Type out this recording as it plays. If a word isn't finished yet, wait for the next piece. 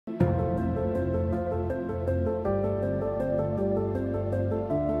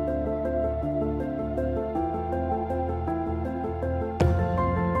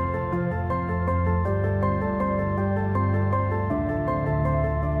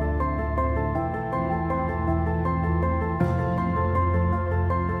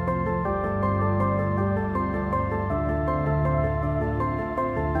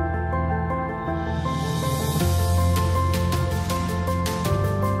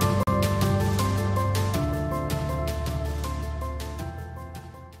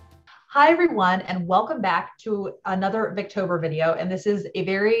Hi, everyone, and welcome back to another Victober video. And this is a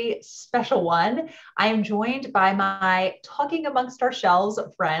very special one. I am joined by my Talking Amongst Our Shelves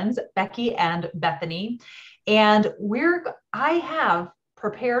friends, Becky and Bethany. And I have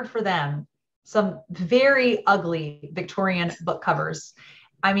prepared for them some very ugly Victorian book covers.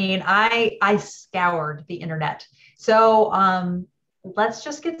 I mean, I scoured the internet. So let's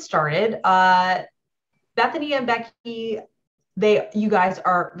just get started. Bethany and Becky, you guys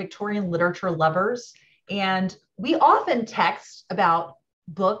are Victorian literature lovers, and we often text about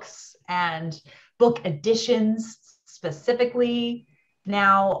books and book editions specifically.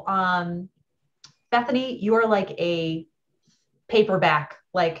 Now, Bethany, you are like a paperback,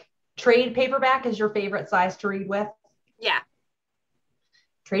 like trade paperback is your favorite size to read with. Yeah.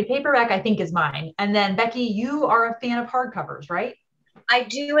 Trade paperback, I think, is mine. And then Becky, you are a fan of hardcovers, right? I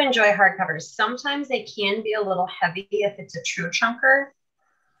do enjoy hardcovers. Sometimes they can be a little heavy if it's a true chunker.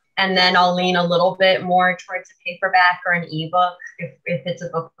 And then I'll lean a little bit more towards a paperback or an ebook if it's a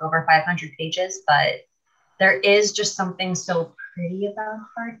book over 500 pages. But there is just something so pretty about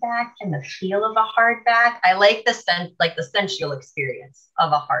hardback and the feel of a hardback. I like the sensual experience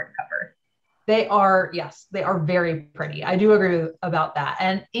of a hardcover. They are, yes, they are very pretty. I do agree about that.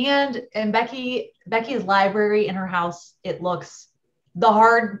 And Becky's library in her house, it looks the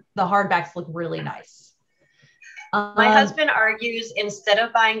hardbacks look really nice. My husband argues instead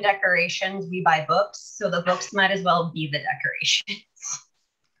of buying decorations, we buy books. So the books might as well be the decorations.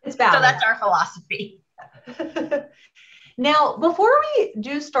 It's valid. So that's our philosophy. Now, before we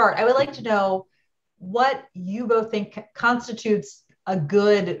do start, I would like to know what you both think constitutes a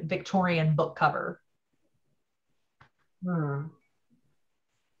good Victorian book cover. I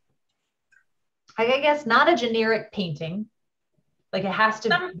guess not a generic painting. Like it has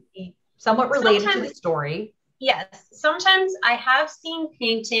to be somewhat related to the story. Yes. Sometimes I have seen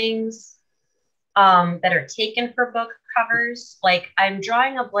paintings that are taken for book covers. Like I'm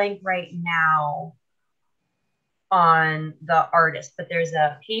drawing a blank right now on the artist, but there's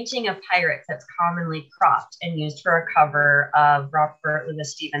a painting of pirates that's commonly cropped and used for a cover of Robert Louis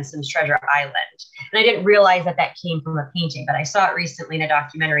Stevenson's Treasure Island. And I didn't realize that came from a painting, but I saw it recently in a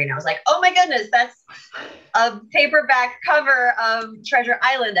documentary and I was like, oh my goodness, that's a paperback cover of Treasure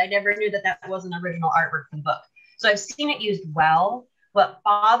Island. I never knew that was an original artwork from the book. So I've seen it used well. What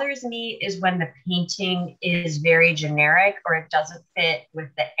bothers me is when the painting is very generic or it doesn't fit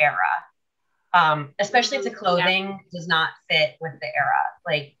with the era. Especially if the clothing does not fit with the era.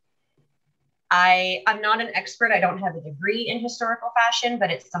 Like I'm not an expert. I don't have a degree in historical fashion, but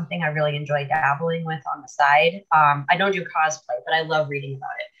it's something I really enjoy dabbling with on the side. I don't do cosplay, but I love reading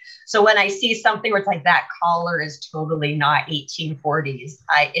about it. So when I see something where it's like that collar is totally not 1840s,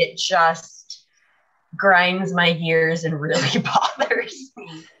 it just grinds my gears and really bothers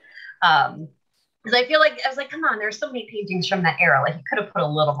me. Because I feel like, I was like, come on, there's so many paintings from that era. Like, you could have put a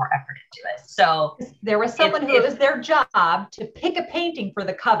little more effort into it. So there was someone who it was their job to pick a painting for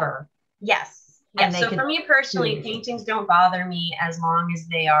the cover. Yes. Yes. So for me personally, paintings don't bother me as long as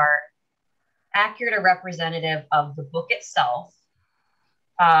they are accurate or representative of the book itself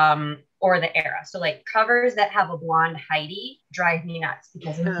or the era. So like covers that have a blonde Heidi drive me nuts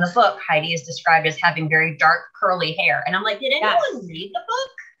because in the book, Heidi is described as having very dark curly hair. And I'm like, did anyone read the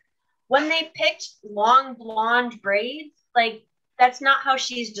book? When they picked long blonde braids, like that's not how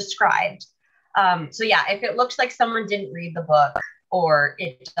she's described. So yeah, if it looks like someone didn't read the book or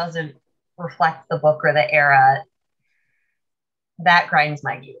it doesn't reflect the book or the era, that grinds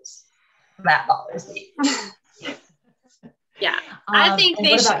my gears. That bothers me. Yeah, I think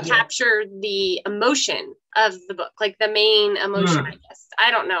they should capture the emotion of the book, like the main emotion, I guess. I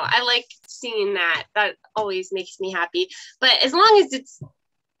don't know. I like seeing that. That always makes me happy. But as long as it's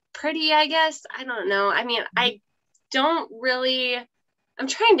pretty, I guess. I don't know. I mean, I'm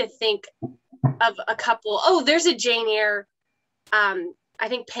trying to think of a couple. Oh, there's a Jane Eyre. I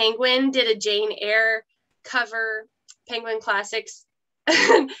think Penguin did a Jane Eyre cover, Penguin Classics.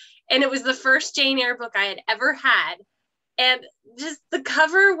 And it was the first Jane Eyre book I had ever had. And just the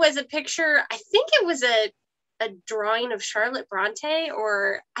cover was a picture, I think it was a drawing of Charlotte Bronte,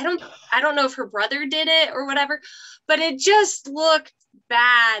 or I don't know if her brother did it or whatever, but it just looked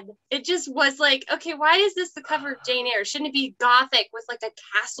bad. It just was like, okay, why is this the cover of Jane Eyre? Shouldn't it be gothic with like a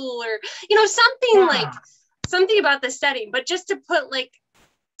castle or, something about the setting? But just to put like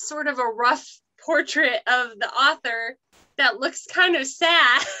sort of a rough portrait of the author that looks kind of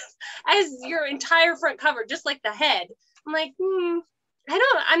sad as your entire front cover, just like the head. I'm like,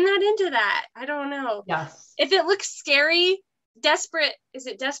 I'm not into that. I don't know. Yes. If it looks scary, Desperate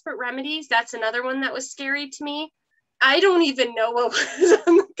Remedies? That's another one that was scary to me. I don't even know what was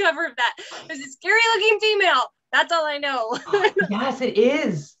on the cover of that. It was a scary looking female. That's all I know. Yes, it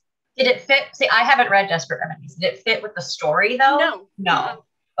is. Did it fit? See, I haven't read Desperate Remedies. Did it fit with the story though? No.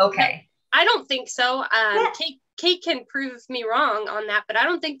 Okay. I don't think so. Kate can prove me wrong on that, but I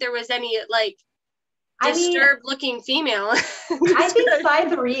don't think there was any like disturbed looking female. I think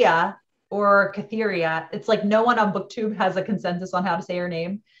Cytherea or Catheria, it's like no one on BookTube has a consensus on how to say her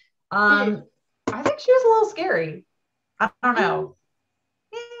name. I think she was a little scary. I don't know.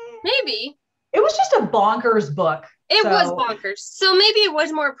 Maybe. It was just a bonkers book. It was bonkers. So maybe it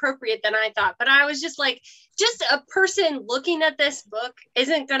was more appropriate than I thought. But I was just like, just a person looking at this book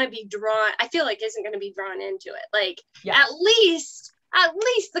isn't going to be drawn. I feel like isn't going to be drawn into it. Like at least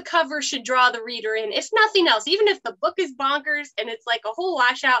the cover should draw the reader in. If nothing else, even if the book is bonkers and it's like a whole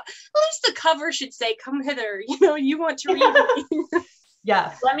washout, at least the cover should say, "Come hither." You know, you want to read it.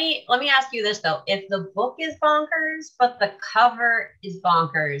 Yes. Let me ask you this though. If the book is bonkers, but the cover is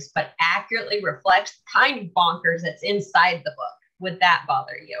bonkers, but accurately reflects the kind of bonkers that's inside the book, would that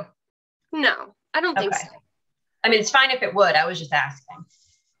bother you? No, I don't think so. I mean, it's fine if it would. I was just asking.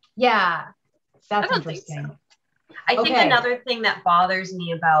 Yeah. That's interesting. Think so. I think another thing that bothers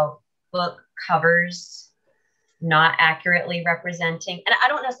me about book covers not accurately representing, and I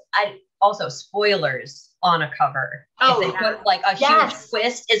don't know, also spoilers on a cover. Oh, if they put like a huge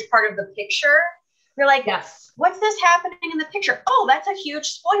twist as part of the picture, you're like, what's this happening in the picture? Oh, that's a huge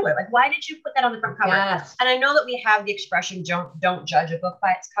spoiler. Like, why did you put that on the front cover? Yes. And I know that we have the expression, don't judge a book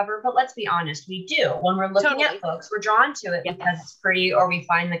by its cover, but let's be honest, we do. When we're looking at books, we're drawn to it because it's pretty, or we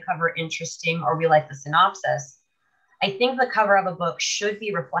find the cover interesting, or we like the synopsis. I think the cover of a book should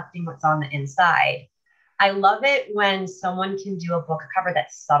be reflecting what's on the inside. I love it when someone can do a book cover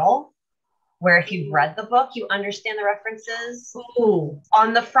that's subtle, where if you've read the book, you understand the references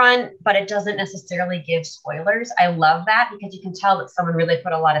on the front, but it doesn't necessarily give spoilers. I love that because you can tell that someone really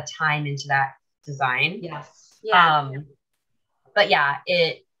put a lot of time into that design. Yes. Yeah. But yeah,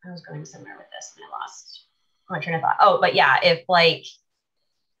 I was going somewhere with this and I lost my train of thought. Oh, but yeah, if like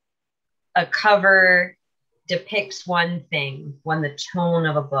a cover depicts one thing when the tone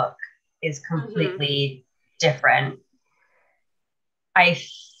of a book is completely different, I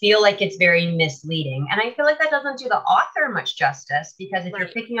feel like it's very misleading. And I feel like that doesn't do the author much justice, because if you're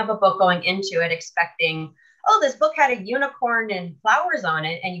picking up a book going into it expecting, oh, this book had a unicorn and flowers on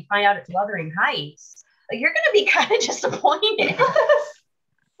it, and you find out it's Wuthering Heights, like, you're going to be kind of disappointed.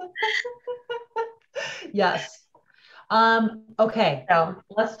 Yes. Okay. So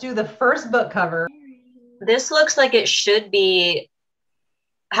let's do the first book cover. This looks like it should be.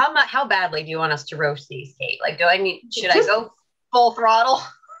 How badly do you want us to roast these, Kate? Like, should I go full throttle?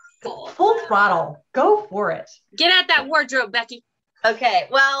 Full throttle. Go for it. Get at that wardrobe, Becky. Okay.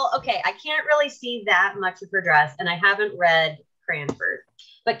 Well, okay. I can't really see that much of her dress, and I haven't read Cranford.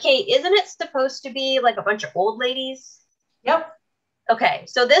 But Kate, isn't it supposed to be like a bunch of old ladies? Yep. Okay.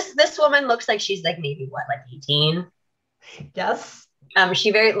 So this woman looks like she's like maybe what, like 18? Yes.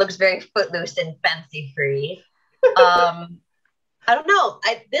 She looks very footloose and fancy free. I don't know.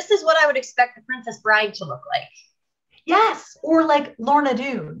 This is what I would expect the Princess Bride to look like. Yes, or like Lorna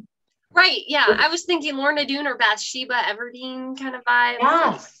Doone. Right, yeah. I was thinking Lorna Doone or Bathsheba Everdeen kind of vibe.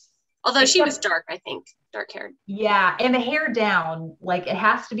 Yes. Although she was dark, I think. Dark haired. Yeah, and the hair down. Like, it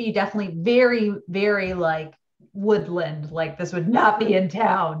has to be definitely very, very like woodland. Like, this would not be in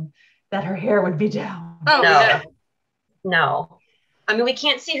town, that her hair would be down. Oh, no. I mean, we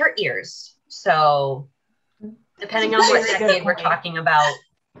can't see her ears. So depending on what decade we're talking about,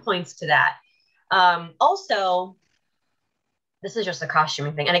 points to that. Also, this is just a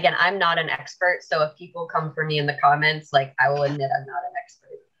costuming thing. And again, I'm not an expert. So if people come for me in the comments, like, I will admit I'm not an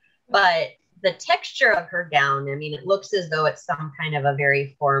expert. But the texture of her gown, I mean, it looks as though it's some kind of a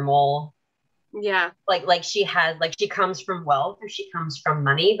very formal. Yeah. Like she comes from wealth, or she comes from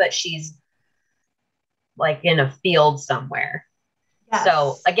money, but she's like in a field somewhere. Yes.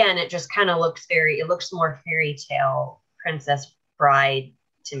 So again, it just kind of looks it looks more fairy tale Princess Bride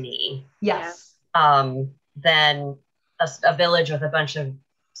to me. Yes. Than a village with a bunch of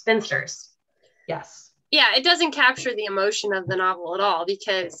spinsters. Yes. Yeah, it doesn't capture the emotion of the novel at all,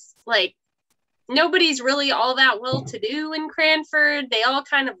 because like nobody's really all that well-to-do in Cranford. They all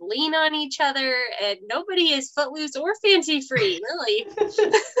kind of lean on each other, and nobody is footloose or fancy-free, really.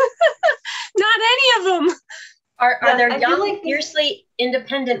 Not any of them. Are there young, like fiercely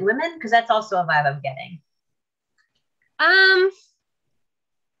independent women? Because that's also a vibe I'm getting. I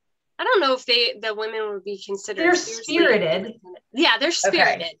don't know if the women would be considered. They're spirited. Yeah, they're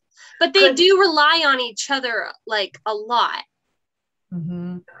spirited, but they do rely on each other like a lot.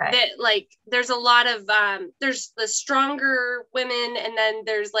 Mm-hmm. Okay. That like there's a lot of there's the stronger women, and then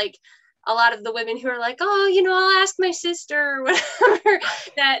there's like a lot of the women who are like, oh, you know, I'll ask my sister or whatever,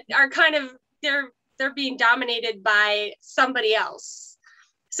 that are kind of they're being dominated by somebody else.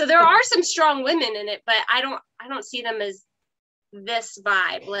 So there are some strong women in it, but I don't see them as this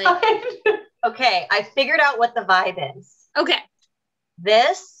vibe. Like, Okay, I figured out what the vibe is. okay.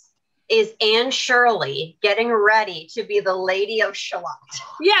 This is Anne Shirley getting ready to be the Lady of Shalott.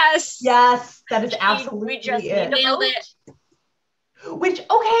 Yes. Yes, that is absolutely We just it. need to Nailed vote. it. Which,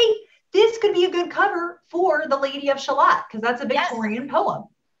 okay, this could be a good cover for the Lady of Shalott, because that's a Victorian poem.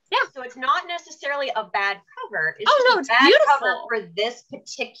 Yeah, so it's not necessarily a bad cover. It's Oh, no, just it's a bad beautiful. cover for this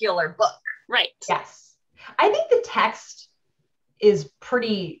particular book. Right. Yes. I think the text is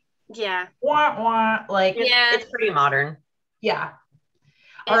pretty Yeah. wah, wah, like, Yeah. It's pretty modern. yeah.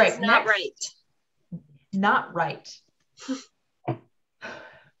 All right, It's not next. right. Not right.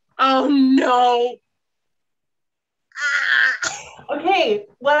 Oh no. Okay,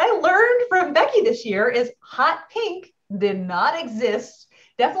 what I learned from Becky this year is hot pink did not exist.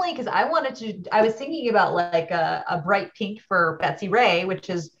 Definitely, because I was thinking about like a bright pink for Betsy Ray, which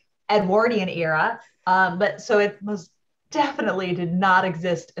is Edwardian era. But so it most definitely did not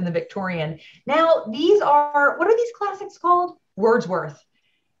exist in the Victorian. Now, what are these classics called? Wordsworth.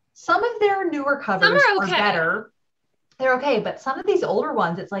 Some of their newer covers Some are okay. better. They're okay, but some of these older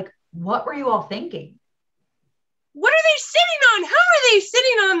ones, it's like, what were you all thinking? What are they sitting on? How are they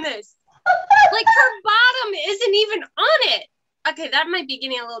sitting on this? Like her bottom isn't even on it. Okay, that might be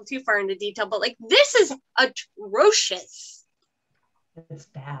getting a little too far into detail, but like this is atrocious. It's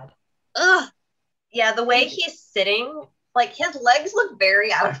bad. Ugh. Yeah, the way he's sitting, like his legs look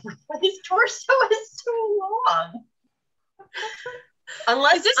very out of place. His torso is so long.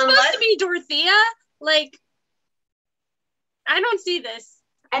 Is this supposed to be Dorothea? Like, I don't see this.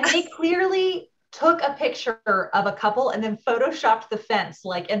 And they clearly took a picture of a couple and then photoshopped the fence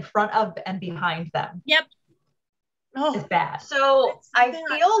like in front of and behind them. Yep. Oh, It's bad. So I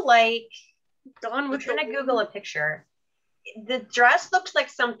feel like gone we're with trying to the Google a picture. The dress looks like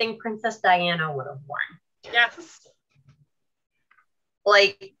something Princess Diana would have worn. Yeah.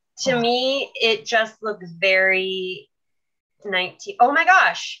 Like, to me, it just looks very 19. Oh my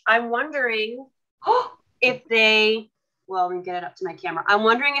gosh. I'm wondering if they, well, let me get it up to my camera. I'm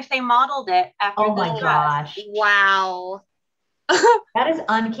wondering if they modeled it after Oh this my dress. gosh. Wow. That is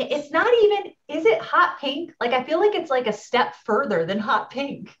uncanny. It's not even, is it hot pink? Like, I feel like it's like a step further than hot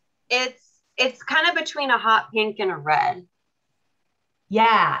pink. It's kind of between a hot pink and a red.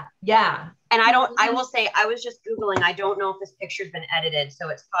 Yeah. Yeah. And I will say, I was just Googling. I don't know if this picture's been edited, so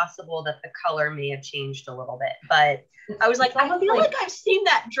it's possible that the color may have changed a little bit. But I was like, I feel like I've seen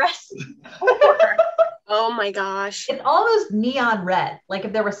that dress before. Oh my gosh. It's almost neon red. Like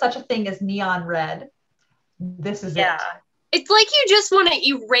if there was such a thing as neon red, this is it. It's like you just want to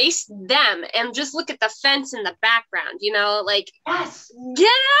erase them and just look at the fence in the background, you know, like, Yes. get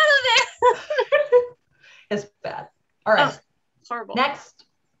out of there. It's bad. All right. Oh, horrible. Next.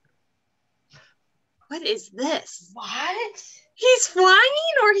 What is this? What? He's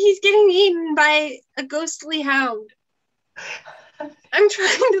flying or he's getting eaten by a ghostly hound? I'm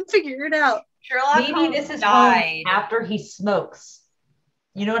trying to figure it out. Sherlock Maybe Holmes this is died after he smokes.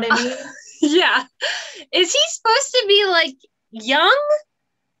 You know what I mean? Yeah. Is he supposed to be like young?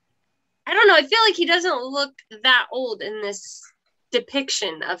 I don't know. I feel like he doesn't look that old in this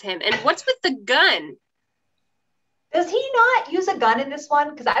depiction of him. And what's with the gun? Does he not use a gun in this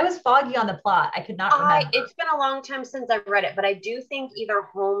one? Because I was foggy on the plot. I could not remember. It's been a long time since I've read it, but I do think either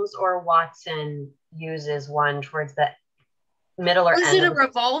Holmes or Watson uses one towards the middle or end. Was it a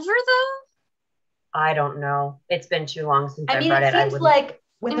revolver though? I don't know. It's been too long since I've read it. It seems like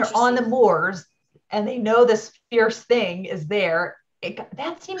when they're on the moors and they know this fierce thing is there,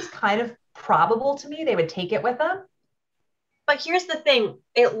 that seems kind of probable to me. They would take it with them. But here's the thing.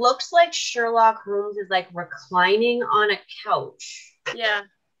 It looks like Sherlock Holmes is like reclining on a couch. Yeah.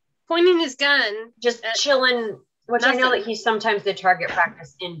 Pointing his gun. Just chilling, which I know that he sometimes did target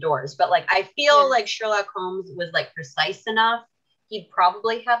practice indoors. But like, I feel like Sherlock Holmes was like precise enough. He'd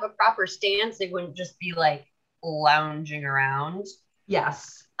probably have a proper stance. It wouldn't just be like lounging around.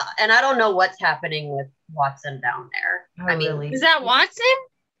 Yes. And I don't know what's happening with Watson down there. I mean, is that Watson?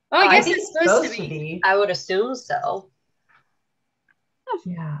 Oh, I guess it's supposed to be. I would assume so.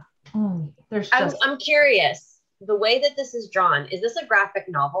 Yeah. There's just... I'm curious. The way that this is drawn, is this a graphic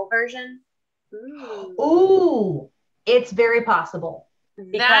novel version? Ooh, it's very possible.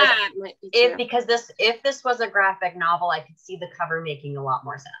 Because if this was a graphic novel, I could see the cover making a lot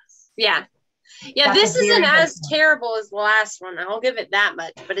more sense. Yeah. Yeah, That's this a very isn't good as point. terrible as the last one. I'll give it that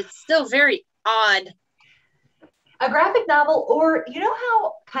much, but it's still very odd. A graphic novel, or you know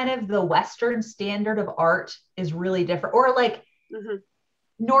how kind of the Western standard of art is really different, or like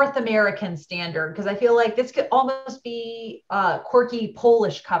North American standard, because I feel like this could almost be a quirky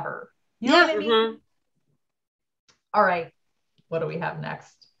Polish cover. You know what I mean? All right, what do we have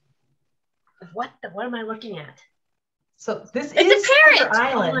next? What am I looking at? So this It's is a parrot. Treasure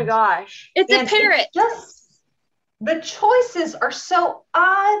Island. Oh my gosh. It's And a parrot. it's just the choices are so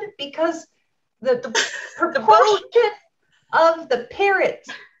odd because the proportion of the parrot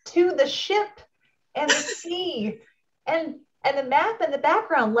to the ship and the sea and the map in the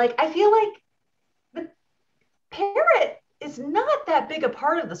background. Like, I feel like the parrot is not that big a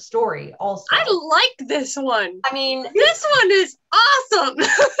part of the story also. I like this one. I mean, this one is awesome.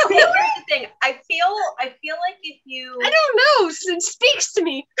 okay, here's the thing. I feel like if you, I don't know, it speaks to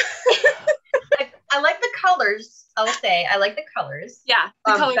me. I like the colors. I'll say I like the colors. Yeah,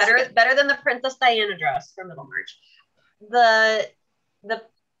 the colors better than the Princess Diana dress from Middlemarch. The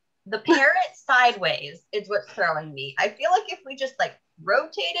parrot sideways is what's throwing me. I feel like if we just like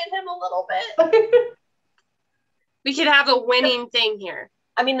rotated him a little bit, we could have a winning thing here.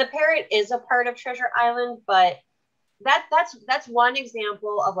 I mean, the parrot is a part of Treasure Island, but that's one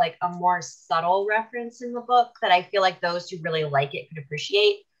example of like a more subtle reference in the book that I feel like those who really like it could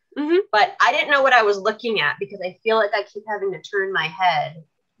appreciate. But I didn't know what I was looking at because I feel like I keep having to turn my head.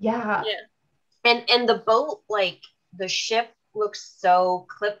 Yeah. And the boat, like the ship, looks so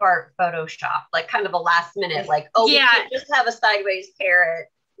clip art Photoshop, like kind of a last minute, like, oh, we can't just have a sideways parrot.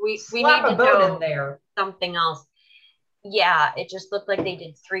 We need a to boat know in there. Something else. Yeah, it just looked like they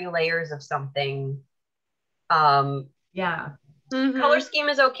did 3 layers of something. Yeah. Color scheme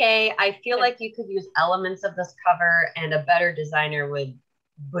is okay. I feel like you could use elements of this cover and a better designer would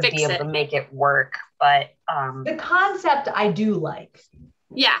be able to make it work. But the concept I do like.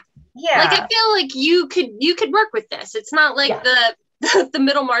 Yeah. Like I feel like you could work with this. It's not like the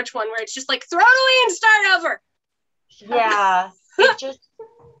Middlemarch one where it's just like throw it away and start over. Yeah.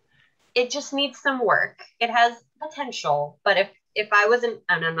 it just needs some work. It has potential, but if I wasn't,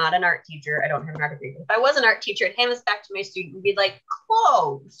 and I'm not an art teacher, I don't have an art degree. If I was an art teacher, I'd hand this back to my student and be like,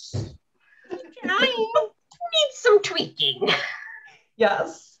 close. I need some tweaking.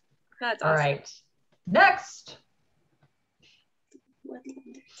 Yes. That's awesome. All right. Next.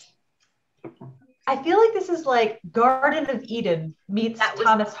 I feel like this is like Garden of Eden meets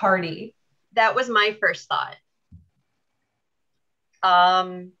Thomas Hardy. That was my first thought.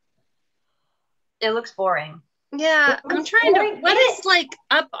 It looks boring. Yeah, I'm trying to. What is like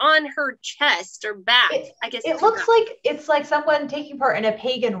up on her chest or back? I guess it looks like it's like someone taking part in a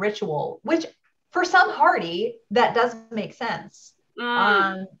pagan ritual, which for some Hardy that does make sense.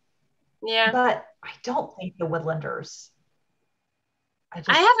 Yeah, but I don't think the Woodlanders. I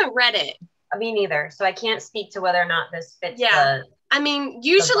haven't read it. Me neither, so I can't speak to whether or not this fits. Yeah, I mean,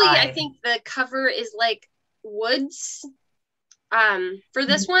 usually I think the cover is like woods. For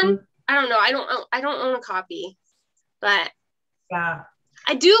this one, I don't know. I don't own a copy, but yeah,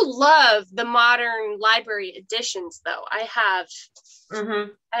 I do love the modern library editions. Though I have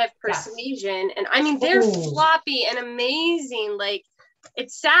Persuasion, and I mean they're floppy and amazing. Like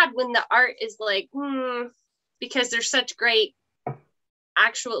it's sad when the art is like, because they're such great,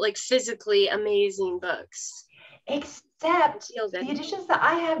 actual like physically amazing books. Except the editions that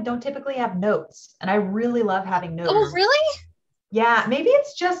I have don't typically have notes, and I really love having notes. Oh, really? Yeah, maybe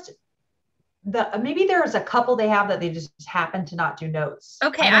it's just maybe there's a couple they have that they just happen to not do notes.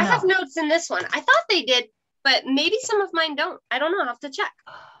 Okay, I have notes in this one. I thought they did, but maybe some of mine don't. I don't know. I'll have to check.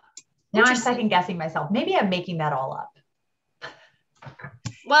 Now I'm second guessing myself. Maybe I'm making that all up.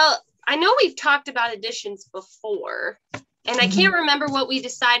 Well, I know we've talked about editions before, and I can't remember what we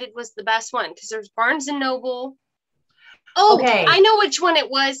decided was the best one because there's Barnes and Noble. Oh, okay. I know which one it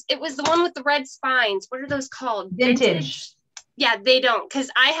was. It was the one with the red spines. What are those called? Vintage. Yeah, they don't, because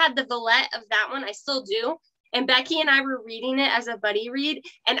I had the Villette of that one. I still do. And Becky and I were reading it as a buddy read,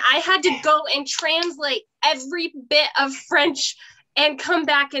 and I had to go and translate every bit of French and come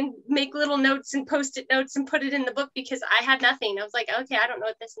back and make little notes and post-it notes and put it in the book because I had nothing. I was like, okay, I don't know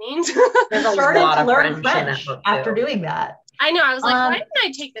what this means. There's a lot of learn French after doing that. I know. I was like, why didn't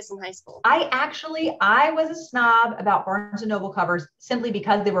I take this in high school? I was a snob about Barnes and Noble covers simply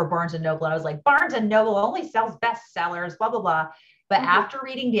because they were Barnes and Noble. I was like, Barnes and Noble only sells bestsellers, blah, blah, blah. But after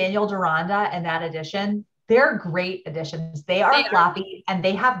reading Daniel Deronda and that edition, they're great editions. They are floppy and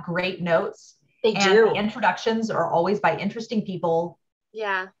they have great notes. They do. The introductions are always by interesting people.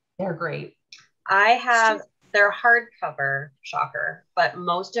 Yeah. They're great. I have they're hardcover, shocker, but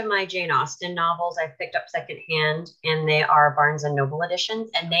most of my Jane Austen novels I've picked up secondhand, and they are Barnes and Noble editions.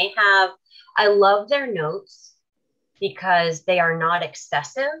 And I love their notes because they are not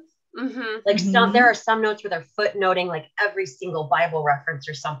excessive. Like there are some notes where they're footnoting like every single Bible reference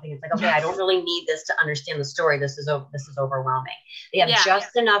or something. It's like, okay, I don't really need this to understand the story. This is overwhelming. They have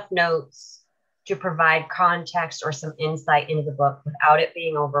just enough notes to provide context or some insight into the book without it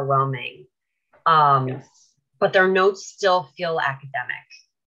being overwhelming. But their notes still feel academic.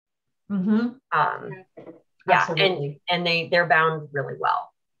 And they're bound really well.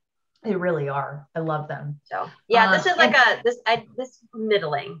 They really are. I love them. So this is like this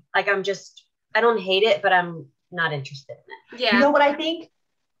middling. Like I don't hate it, but I'm not interested in it. Yeah. You know what I think?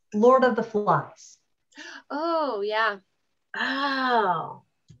 Lord of the Flies. Oh yeah. Oh,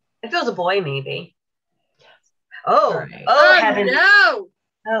 if it was a boy, maybe. Yes. Oh heavens! No.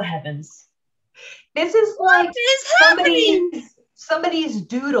 Oh heavens! This is what like is somebody's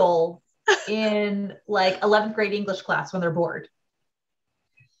doodle in like 11th grade English class when they're bored.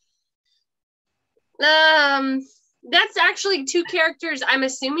 That's actually two characters, I'm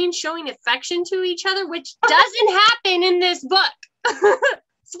assuming, showing affection to each other, which doesn't happen in this book.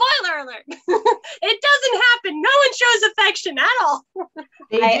 Spoiler alert. It doesn't happen. No one shows affection at all.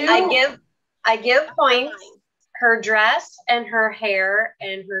 I give points. Her dress and her hair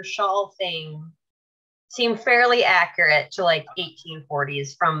and her shawl thing seem fairly accurate to like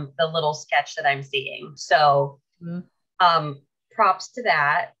 1840s from the little sketch that I'm seeing. So props to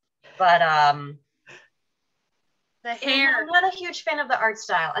that. But the hair. I'm not a huge fan of the art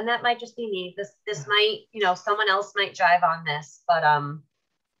style, and that might just be me. This might, someone else might jive on this, but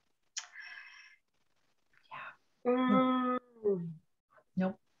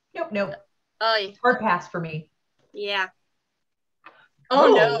Nope. Oh, hard pass for me. Yeah.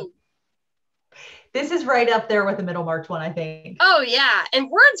 Oh no. This is right up there with the Middlemarch one, I think. Oh yeah,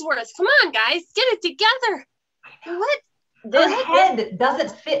 and Wordsworth. Come on, guys, get it together. What? Her head doesn't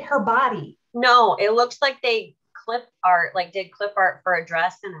fit her body. No, it looks like they did clip art for a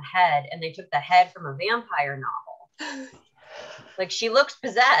dress and a head, and they took the head from a vampire novel. Like she looks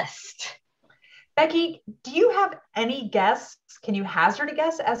possessed. Becky, do you have any guess? Can you hazard a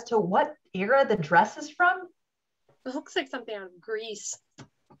guess as to what era the dress is from? It looks like something out of Greece.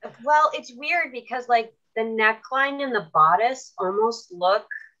 Well, it's weird because like the neckline and the bodice almost look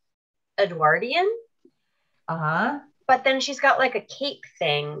Edwardian. But then she's got like a cape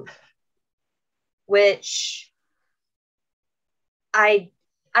thing, which I've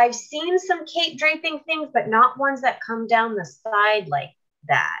seen some cape draping things, but not ones that come down the side like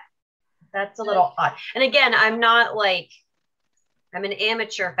that. That's a little odd. And again, I'm an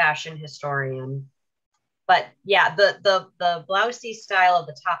amateur fashion historian, but yeah, the blousey style of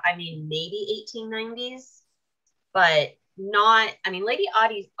the top, I mean, maybe 1890s, but not, I mean, Lady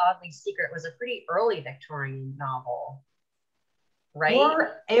Audley's Secret was a pretty early Victorian novel, right?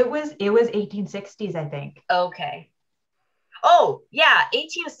 Or it was 1860s, I think. Okay. Oh yeah,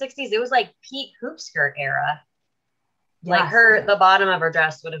 1860s. It was like peak hoop skirt era. Yes. Like the bottom of her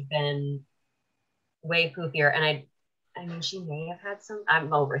dress would have been way poofier, and I mean, she may have had some. I'm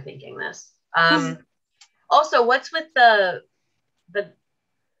overthinking this. Also, what's with the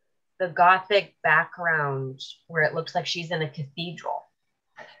Gothic background where it looks like she's in a cathedral?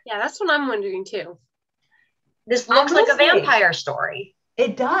 Yeah, that's what I'm wondering too. This looks like a vampire story.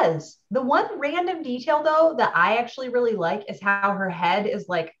 It does. The one random detail though that I actually really like is how her head is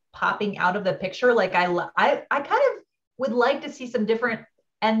like popping out of the picture. Like I kind of would like to see some different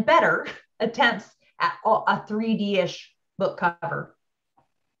and better attempts at a 3D-ish book cover.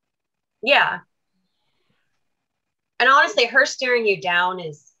 Yeah. And honestly, her staring you down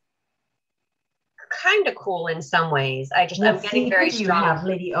is kind of cool in some ways. I'm getting very strong. You have,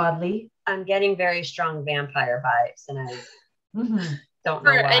 Lady Audley. I'm getting very strong vampire vibes, and I don't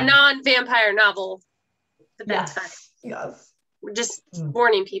know why. A non-vampire novel. Yes. We're just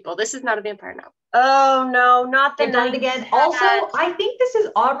warning people. This is not a vampire novel. Oh no, not the night again. Also, I think this is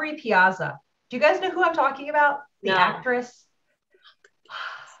Aubrey Piazza. Do you guys know who I'm talking about? The actress.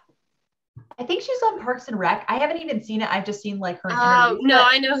 I think she's on Parks and Rec. I haven't even seen it. I've just seen like her. Oh no,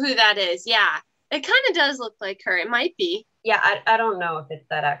 I know who that is. Yeah, it kind of does look like her. It might be. Yeah, I don't know if it's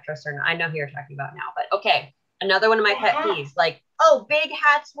that actress or not. I know who you're talking about now, but okay. Another one of my pet peeves, like, oh, big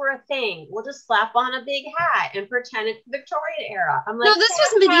hats were a thing. We'll just slap on a big hat and pretend it's the Victorian era. I'm like, no, this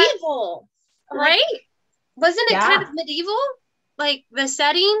was medieval, right? Wasn't it kind of medieval? Like the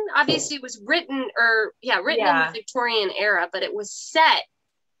setting obviously was written in the Victorian era, but it was set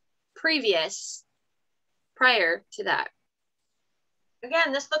prior to that.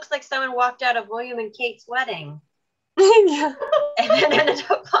 Again, this looks like someone walked out of William and Kate's wedding. Yeah. And then ended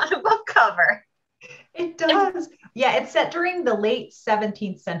up on a book cover. It does. Yeah, it's set during the late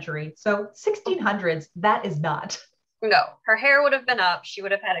 17th century. So 1600s, that is not. No, her hair would have been up. She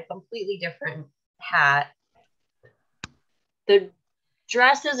would have had a completely different hat. The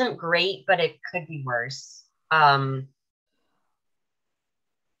dress isn't great, but it could be worse. Yeah,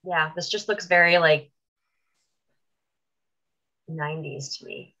 this just looks very like 90s to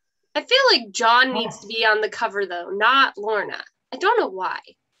me. I feel like John needs to be on the cover though, not Lorna. I don't know why.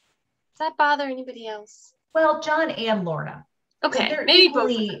 Does that bother anybody else? Well, John and Lorna. Okay, they're maybe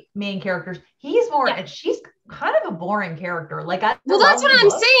equally main characters. He's more, and she's kind of a boring character. Like, well, that's what I'm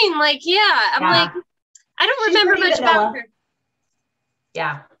saying. Like, I'm like, I don't remember much about her.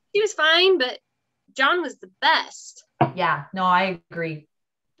 Yeah, she was fine, but John was the best. Yeah, no, I agree.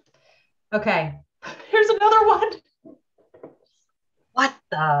 Okay, here's another one. What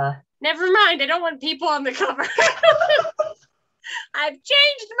the? Never mind. I don't want people on the cover. I've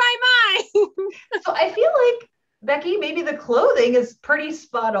changed my mind. So I feel like, Becky, maybe the clothing is pretty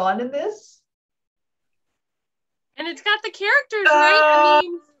spot on in this. And it's got the characters, right?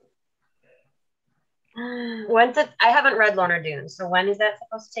 I mean, I haven't read Lorna Doone, so when is that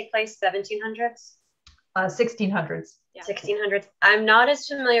supposed to take place? 1700s? 1600s. Yeah. 1600s. I'm not as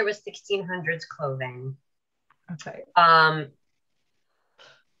familiar with 1600s clothing. Okay.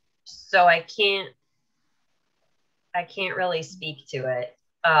 So I can't really speak to it.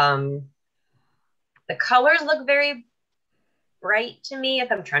 The colors look very bright to me.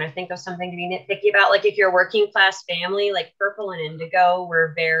 If I'm trying to think of something to be nitpicky about, like if you're a working class family, like purple and indigo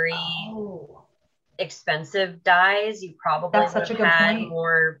were very expensive dyes. You probably would have had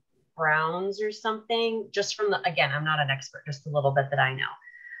more browns or something. Just from again, I'm not an expert, just a little bit that I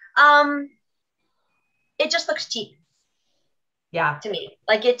know. It just looks cheap. Yeah. To me,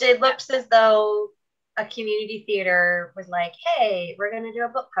 like it looks as though a community theater was like, hey, we're going to do a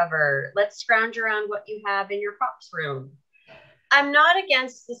book cover. Let's scrounge around what you have in your props room. I'm not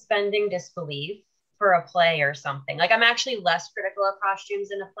against suspending disbelief for a play or something. Like I'm actually less critical of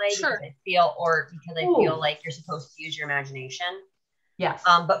costumes in a play because I feel like you're supposed to use your imagination. Yes.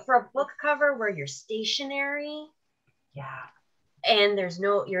 But for a book cover where you're stationary. Yeah. And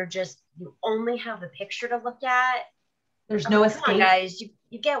you only have the picture to look at. There's no escape. Come on, guys.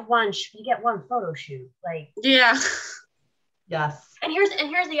 You get one photo shoot. Like, yeah. Yes. And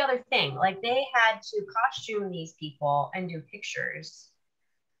here's the other thing. Like they had to costume these people and do pictures.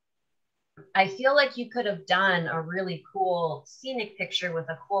 I feel like you could have done a really cool scenic picture with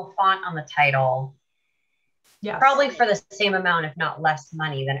a cool font on the title. Yeah. Probably for the same amount, if not less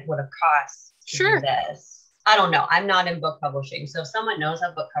money than it would have cost to do this. I don't know. I'm not in book publishing. So if someone knows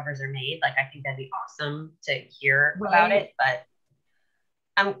how book covers are made, like I think that'd be awesome to hear about it. But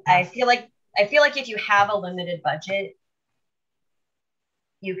I feel like if you have a limited budget,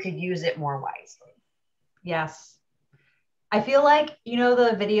 you could use it more wisely. Yes. I feel like,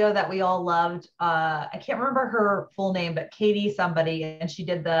 the video that we all loved, I can't remember her full name, but Katie somebody, and she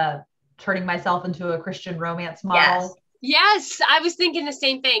did the turning myself into a Christian romance model. Yes. I was thinking the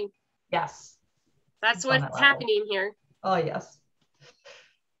same thing. Yes. That's what's happening here. Oh, yes.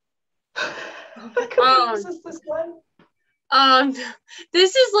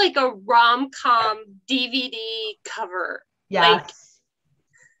 This is like a rom-com DVD cover. Yes.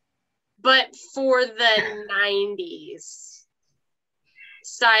 But for the 90s.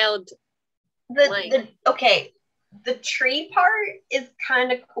 Styled. The tree part is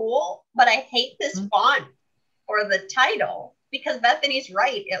kind of cool, but I hate this font or the title. Because Bethany's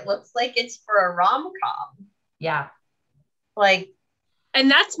right. It looks like it's for a rom-com. Yeah.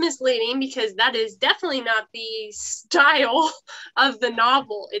 And that's misleading because that is definitely not the style of the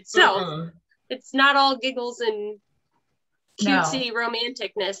novel itself. Mm-hmm. It's not all giggles and cutesy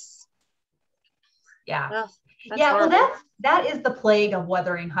romanticness. Yeah. Well, that is the plague of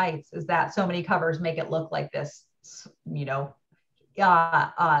Wuthering Heights, is that so many covers make it look like this, moody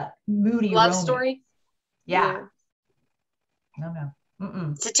love story. Yeah. No.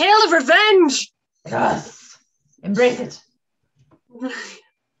 Mm-mm. It's a tale of revenge. Yes. Embrace it.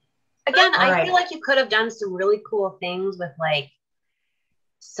 Again, I feel like you could have done some really cool things with like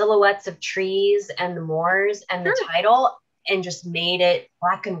silhouettes of trees and the moors and the title and just made it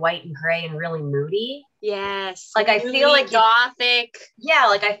black and white and gray and really moody. Yes. Like I feel like gothic.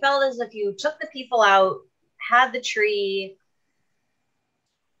 I felt as if you took the people out, had the tree,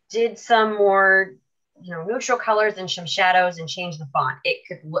 did some more neutral colors and some shadows and change the font. It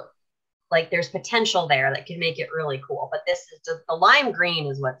could look like there's potential there that could make it really cool. But this is just the lime green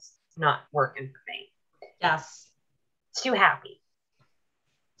is what's not working for me. Yes. It's too happy.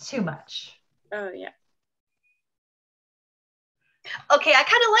 Too much. Oh yeah. Okay, I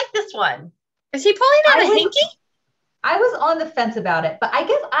kind of like this one. Is he pulling out a hanky? I was on the fence about it, but I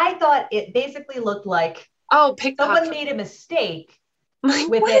guess I thought it basically looked like someone made a mistake with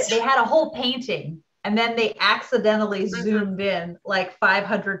it. They had a whole painting and then they accidentally zoomed in like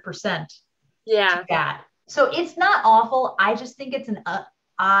 500%. Yeah. To that. So it's not awful. I just think it's an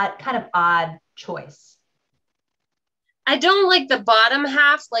odd choice. I don't like the bottom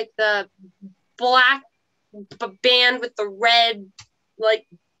half, like the black band with the red like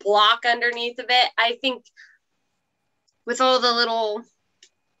block underneath of it. I think with all the little,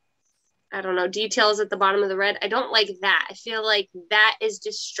 I don't know, details at the bottom of the red, I don't like that. I feel like that is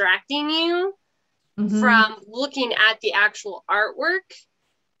distracting you from looking at the actual artwork.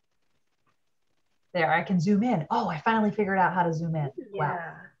 There, I can zoom in. Oh, I finally figured out how to zoom in. Yeah.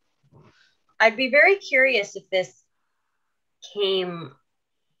 Wow. I'd be very curious if this came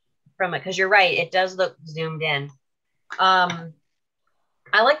from it, because you're right, it does look zoomed in.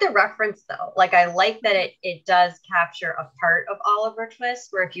 I like the reference though. Like I like that it does capture a part of Oliver Twist,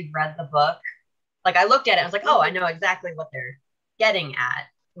 where if you've read the book, like I looked at it, I was like, oh, I know exactly what they're getting at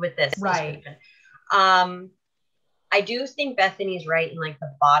with this description. I do think Bethany's right in like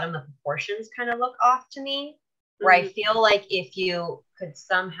the bottom, the proportions kind of look off to me, where I feel like if you could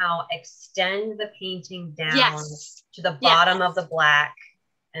somehow extend the painting down to the bottom of the black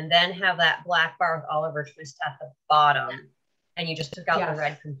and then have that black bar with Oliver Twist at the bottom and you just took out the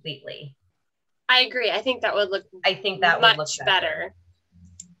red completely. I agree. I think that would look much better.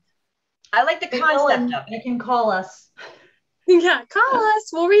 I like the concept of it. You can call us. Yeah, call us.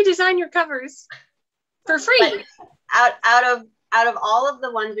 We'll redesign your covers for free. But out of all of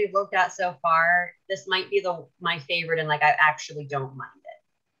the ones we've looked at so far, this might be my favorite, and like I actually don't mind it.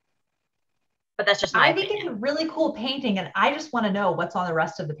 But that's just my opinion. think it's a really cool painting, and I just want to know what's on the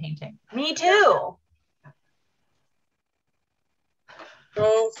rest of the painting. Me too.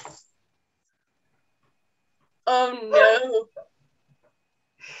 Oh no.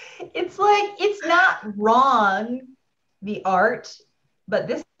 It's like, it's not wrong, the art, but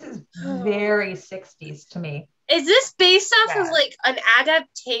this is very 60s to me. Is this based off of like an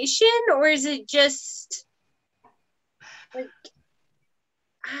adaptation, or is it just like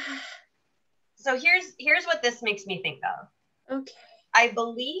so here's what this makes me think of. Okay. I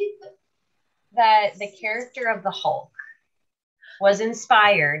believe that the character of the Hulk was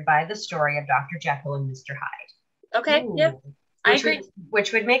inspired by the story of Dr. Jekyll and Mr. Hyde. Okay. Ooh. Yep. I agree.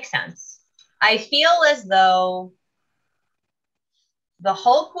 Which would make sense. I feel as though the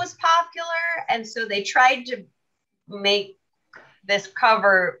Hulk was popular, and so they tried to make this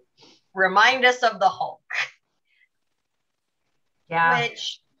cover remind us of the Hulk. Yeah.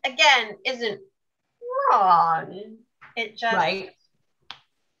 Which, again, isn't wrong. It just... Right.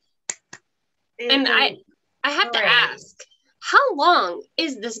 And I have to ask, how long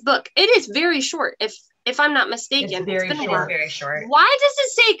is this book? It is very short, if I'm not mistaken. It's very short. Why does it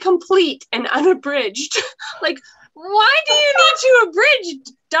say complete and unabridged? Like, why do you need to abridge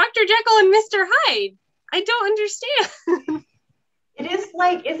Dr. Jekyll and Mr. Hyde? I don't understand. It is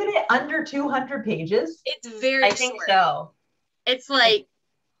like, isn't it under 200 pages? It's very short. I think so. It's like,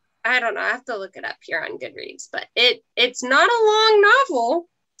 I don't know, I have to look it up here on Goodreads, but it's not a long novel.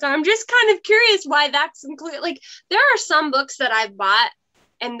 So I'm just kind of curious why that's included. Like, there are some books that I've bought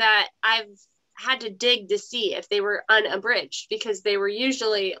and that I've had to dig to see if they were unabridged, because they were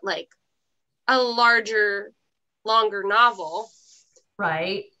usually like a longer novel.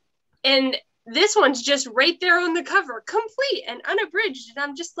 Right. And this one's just right there on the cover, complete and unabridged. And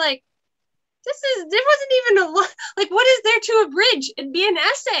I'm just like, there wasn't even a lot. Like, what is there to abridge? It'd be an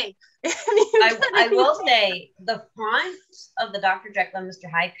essay. I will say the font of the Dr. Jekyll and Mr.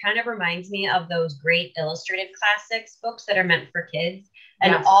 Hyde kind of reminds me of those great illustrated classics books that are meant for kids.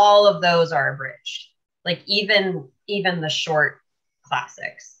 And all of those are abridged. Like even the short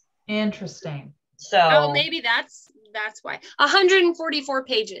classics. Interesting. So maybe that's why. 144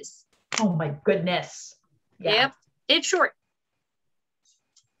 pages. Oh my goodness. Yeah. Yep. It's short.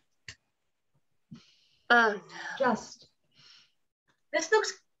 Just. This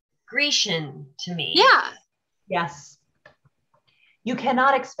looks Grecian to me. Yeah. Yes. You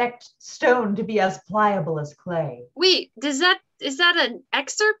cannot expect stone to be as pliable as clay. Wait, is that an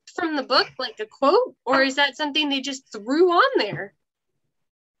excerpt from the book, like a quote, or is that something they just threw on there?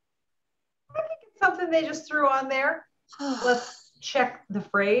 I think it's something they just threw on there. Let's check the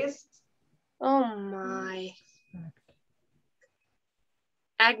phrase. Oh my.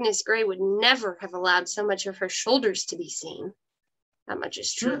 Agnes Grey would never have allowed so much of her shoulders to be seen. That much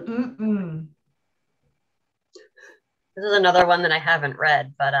is true. This is another one that I haven't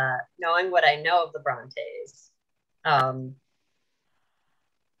read, but knowing what I know of the Brontes.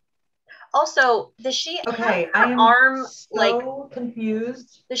 Also, does she have I her am arm so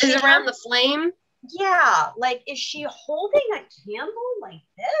confused. Does Is she it around have, the flame? yeah, like is she holding a candle like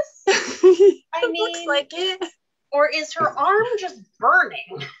this? I mean, looks like it. or is her arm just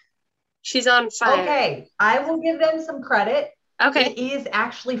burning? She's on fire. Okay, I will give them some credit. Okay. It is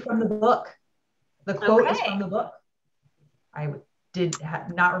actually from the book. The quote is Okay. from the book. I did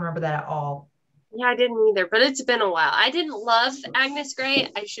not remember that at all. Yeah, I didn't either, but it's been a while. I didn't love Agnes Grey.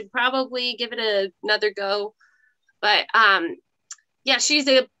 I should probably give it another go. But yeah, she's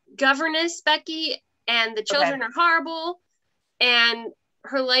a governess, Becky, and the children are horrible, and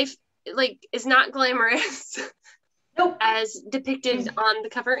her life is not glamorous. Nope. As depicted on the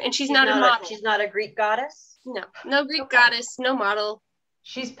cover, and she's not a model. She's not a Greek goddess? No Greek goddess, no model.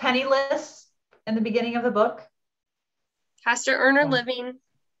 She's penniless in the beginning of the book. Has to earn her living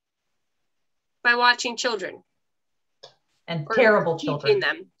by watching children. And terrible children.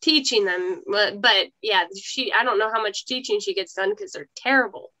 Teaching them. But yeah, I don't know how much teaching she gets done because they're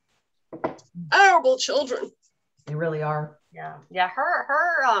terrible. Terrible children. They really are. Yeah. Yeah,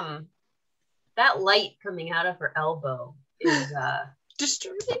 her that light coming out of her elbow is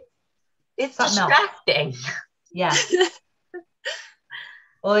disturbing. It's distracting. Yeah.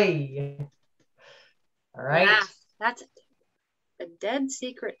 Oy. All right. Yeah, that's a Dead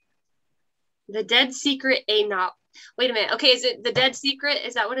Secret. The Dead Secret, a novel. Wait a minute. Okay, is it The Dead Secret?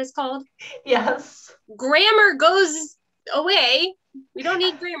 Is that what it's called? Yes. Grammar goes away. We don't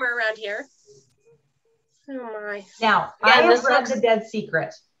need grammar around here. Oh my. Now, I have read The Dead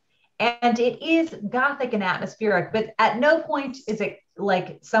Secret, and it is gothic and atmospheric, but at no point is it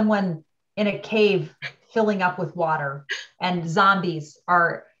like someone in a cave filling up with water and zombies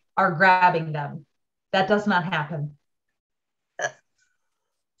are grabbing them. That does not happen.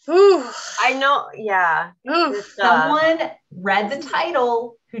 Ooh. I know, yeah. Someone read the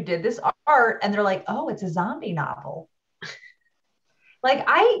title who did this art and they're like, oh, it's a zombie novel. Like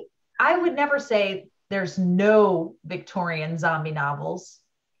I would never say there's no Victorian zombie novels.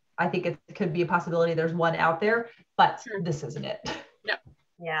 I think it could be a possibility there's one out there, but this isn't it. No.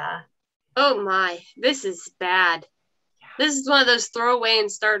 Yeah. Oh my, this is bad. This is one of those throw away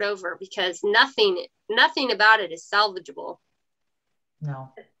and start over because nothing about it is salvageable.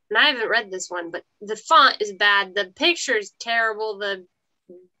 No. And I haven't read this one, but the font is bad. The picture's terrible. The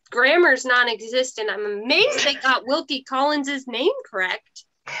grammar's non-existent. I'm amazed they got Wilkie Collins' name correct.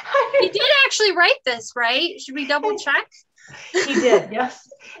 He did actually write this, right? Should we double check? He did, yes.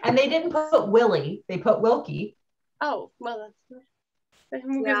 And they didn't put Willie. They put Wilkie. Oh, well, that's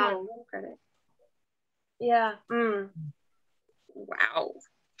yeah. Credit. Yeah. Wow.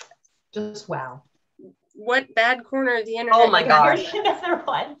 Just wow. What bad corner of the internet? Oh my gosh. Another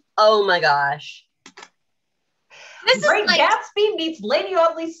one. Oh my gosh. This Great is like Gatsby meets Lady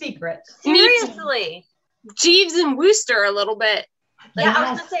Audley's Secret. Seriously. Jeeves and Wooster a little bit. Like, yes.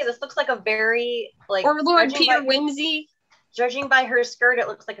 I was gonna say this looks like a very or Lord Peter Wimsey. Judging by her skirt, it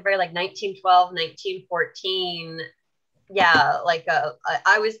looks like a very 1912, 1914. Yeah,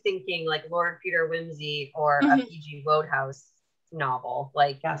 I was thinking like Lord Peter Wimsey or a P.G. Wodehouse novel.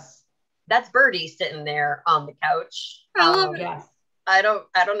 Yes. That's Birdie sitting there on the couch. I love it. Yes. I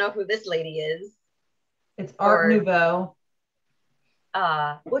don't know who this lady is. It's Art Nouveau.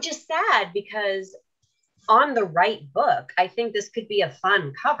 Which is sad because on the right book, I think this could be a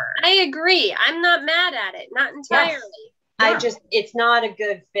fun cover. I agree. I'm not mad at it. Not entirely. Yes. Yeah. It's not a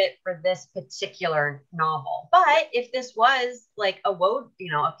good fit for this particular novel. But if this was like a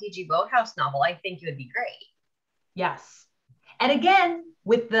P.G. Wodehouse novel, I think it would be great. Yes. And again,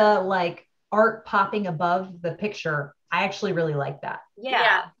 with the art popping above the picture, I actually really like that.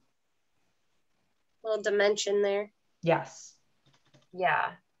 Yeah. Little dimension there. Yes.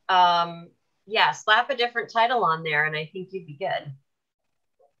 Yeah. Yeah, slap a different title on there and I think you'd be good.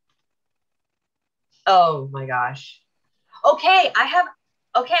 Oh my gosh. Okay,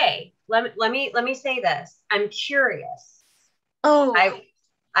 let me say this. I'm curious. Oh.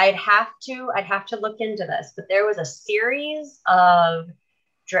 I'd have to look into this, but there was a series of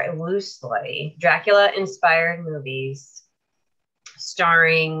loosely Dracula inspired movies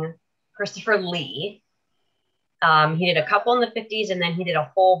starring Christopher Lee. He did a couple in the 50s and then he did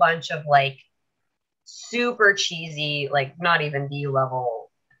a whole bunch of super cheesy, not even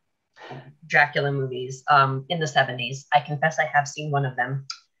B-level Dracula movies in the 70s. I confess I have seen one of them.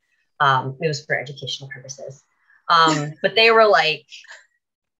 It was for educational purposes. But they were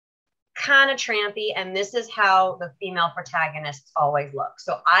kind of trampy, and this is how the female protagonists always look.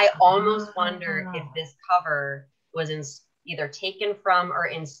 So I almost wonder if this cover was either taken from or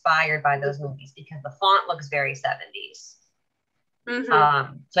inspired by those movies because the font looks very 70s.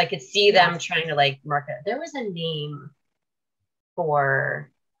 Mm-hmm. So I could see them trying to like market. There was a name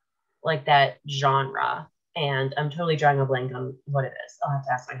for like that genre, and I'm totally drawing a blank on what it is. I'll have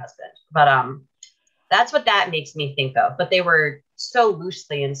to ask my husband. But that's what that makes me think of. But they were so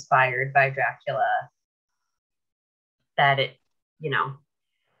loosely inspired by Dracula that it, you know,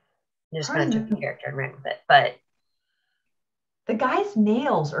 just kind of took the character and ran with it. But the guy's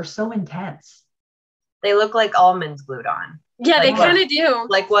nails are so intense. they look like almonds glued on. Yeah, like they kind of do.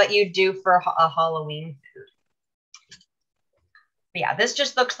 Like what you do for a Halloween food. But yeah, this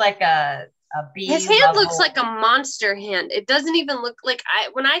just looks like a bee. His hand looks like a monster hand. It doesn't even look like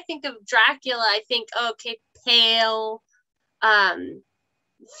when I think of Dracula, I think, okay, pale,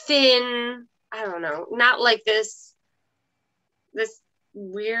 thin, I don't know, not like this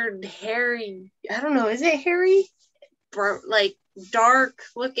weird hairy, I don't know, is it hairy? Like dark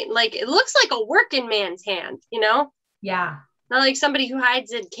looking, like it looks like a working man's hand, you know? Yeah. Not like somebody who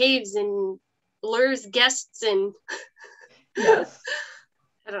hides in caves and lures guests and yes.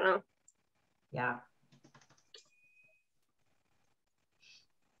 I don't know. Yeah.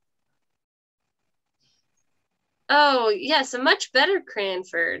 Oh, yes, a much better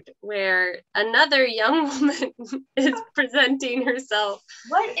Cranford, where another young woman is presenting herself.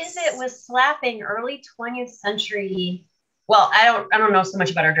 What is it with slapping early 20th century? Well, I don't know so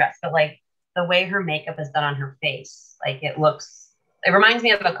much about her dress, but like the way her makeup is done on her face, like it reminds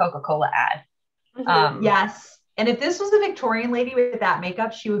me of a Coca-Cola ad. Mm-hmm. Yes. And if this was a Victorian lady with that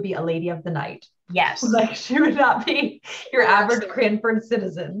makeup, she would be a lady of the night. Yes. Like she would not be your average Cranford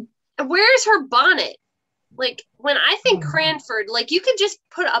citizen. Where's her bonnet? Like when I think Cranford, like you could just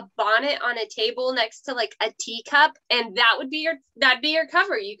put a bonnet on a table next to like a teacup, and that'd be your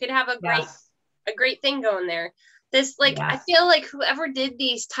cover. You could have a great thing going there. This I feel like whoever did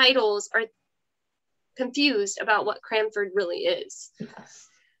these titles are confused about what Cranford really is. Yes.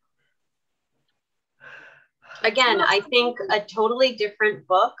 Again, I think a totally different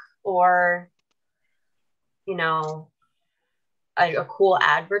book or, you know, a cool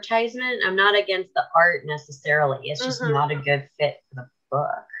advertisement. I'm not against the art necessarily. It's just not a good fit for the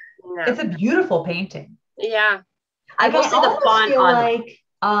book. No. It's a beautiful painting. Yeah. I will say the font feel on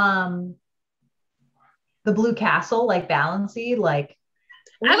like the Blue Castle, like Balancy, like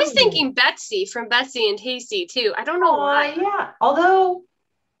I was thinking Betsy from Betsy and Tasty too. I don't know why. Yeah. Although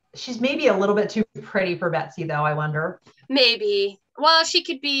she's maybe a little bit too pretty for Betsy, though, I wonder. Maybe. Well, she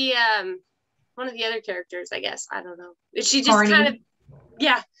could be one of the other characters, I guess. I don't know. She just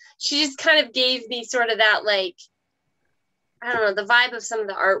she just kind of gave me sort of that, like, I don't know, the vibe of some of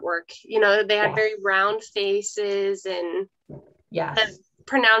the artwork. You know, they had very round faces and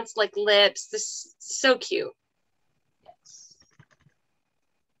pronounced like lips. This is so cute. Yes.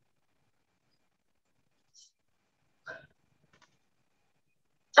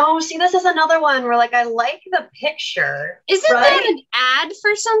 Oh, see, this is another one where like I like the picture. Isn't that an ad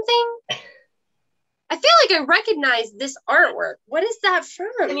for something? I feel like I recognize this artwork. What is that from?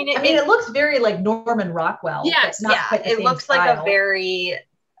 I mean, it looks very like Norman Rockwell. Yes, it looks style. Like a very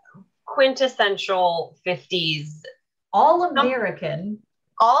quintessential 50s. All American.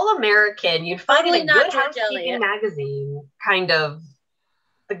 You'd find it in a Good Housekeeping magazine, kind of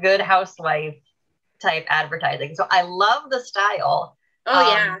the Good Housewife type advertising. So I love the style.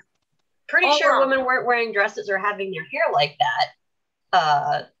 Oh, yeah. Pretty sure women weren't wearing dresses or having their hair like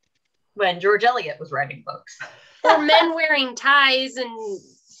that when George Eliot was writing books. Or men wearing ties and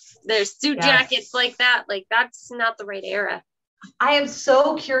their suit jackets like that. Like, that's not the right era. I am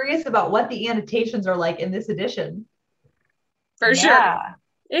so curious about what the annotations are like in this edition. For sure.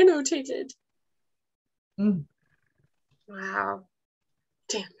 Annotated. Mm. Wow.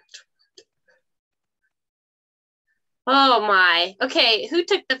 Damn it. Oh my. Okay, who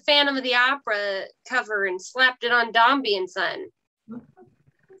took the Phantom of the Opera cover and slapped it on Dombey and Son?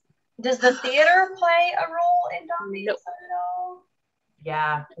 Does the theater play a role in Dombey and Son at all?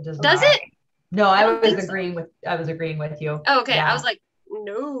 Yeah, it does. Does it? No, I was agreeing with you. Oh, okay, I was like,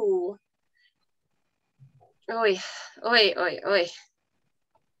 no. Oi.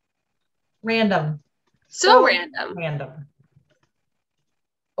 Random. So random. Random.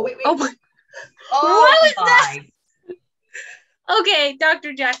 Oh, wait. Oh, my. Oh, what was that? Okay,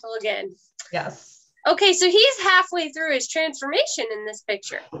 Dr. Jekyll again. Yes. Okay, so he's halfway through his transformation in this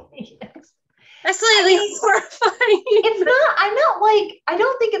picture. Yes. That's slightly horrifying. I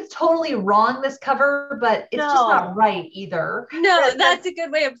don't think it's totally wrong, this cover, but it's just not right either. No, that's a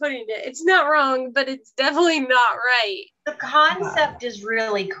good way of putting it. It's not wrong, but it's definitely not right. The concept is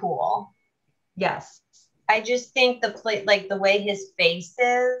really cool. Yes. I just think like the way his face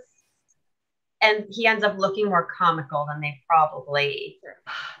is, and he ends up looking more comical than they probably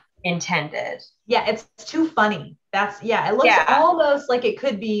intended. Yeah, it's too funny. It looks almost like it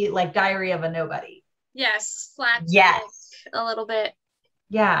could be like Diary of a Nobody. Yes, slapstick Yes. a little bit.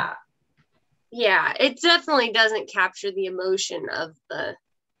 Yeah. Yeah, it definitely doesn't capture the emotion of the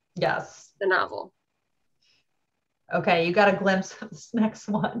novel. Okay, you got a glimpse of this next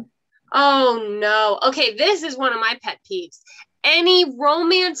one. Oh no. Okay, this is one of my pet peeves. Any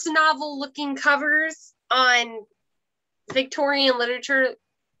romance novel looking covers on Victorian literature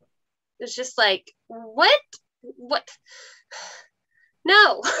is just like, what?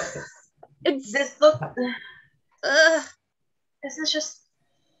 No. This is just,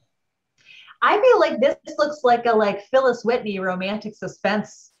 I feel like this looks like a Phyllis Whitney romantic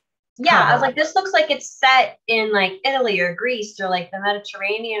suspense. Yeah, cover. I was like, this looks like it's set in like Italy or Greece or like the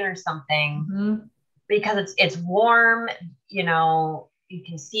Mediterranean or something, because it's warm. You know, you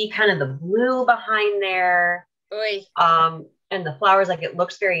can see kind of the blue behind there. Oy. And the flowers, like it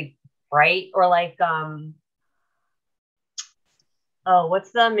looks very bright, or like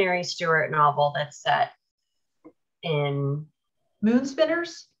what's the Mary Stuart novel that's set in Moon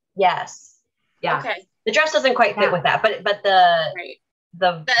Spinners? Yes. Yeah. Okay. The dress doesn't quite fit with that, but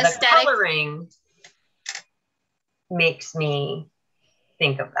the coloring makes me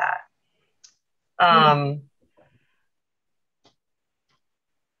think of that.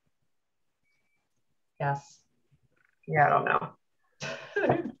 Yes. Yeah, I don't know.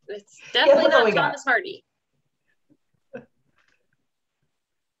 It's definitely not Thomas Hardy.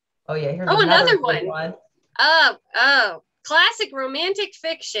 Oh yeah, here's another one. Oh, classic romantic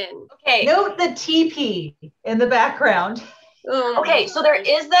fiction. Okay. Note the teepee in the background. Okay, so there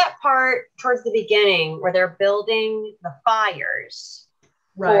is that part towards the beginning where they're building the fires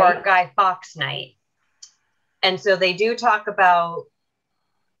for Guy Fawkes Night. And so they do talk about,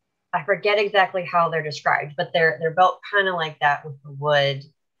 I forget exactly how they're described, but they're built kind of like that with the wood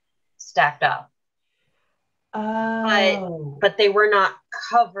stacked up. Oh. But they were not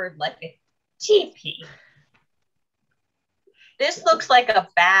covered like a teepee. This looks like a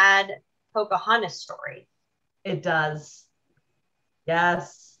bad Pocahontas story. It does.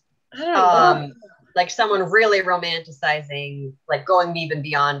 Yes. I don't know. Like someone really romanticizing, like going even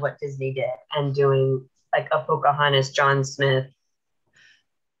beyond what Disney did and doing like a Pocahontas, John Smith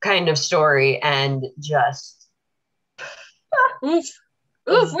kind of story, and just Oof,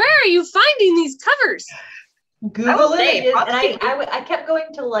 where are you finding these covers? Google it, and I kept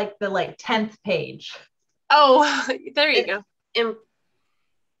going to like the 10th page. Oh, there you go.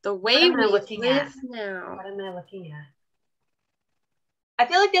 The way we live now. What am I looking at? I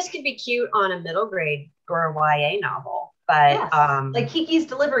feel like this could be cute on a middle grade or a YA novel, but yes. Like Kiki's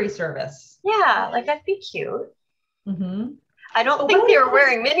Delivery Service. Yeah, like that'd be cute. Mm-hmm. I don't think they were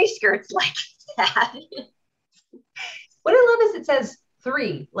wearing miniskirts like that. What I love is it says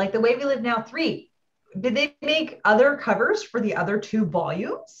 3, like The Way We Live Now 3. Did they make other covers for the other 2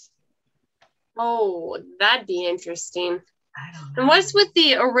 volumes? Oh, that'd be interesting. I don't know. And what's with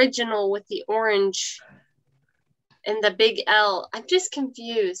the original with the orange and the big L? I'm just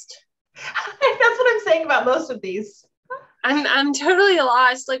confused. That's what I'm saying about most of these. I'm totally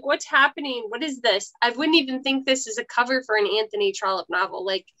lost. Like, what's happening? What is this? I wouldn't even think this is a cover for an Anthony Trollope novel.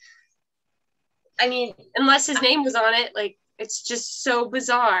 Like, I mean, unless his name was on it, like, it's just so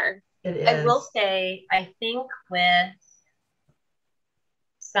bizarre. It is. I will say, I think with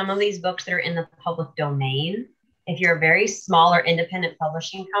some of these books that are in the public domain, if you're a very small or independent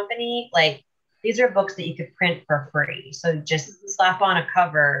publishing company, like these are books that you could print for free. So just slap on a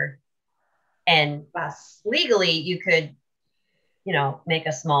cover and legally you could, you know, make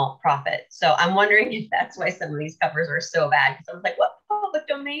a small profit. So I'm wondering if that's why some of these covers are so bad. Because I was like, what public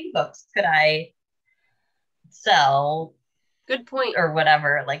domain books could I sell? Good point. Or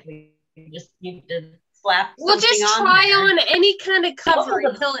whatever. Like we just need to slap We'll just try on any kind of cover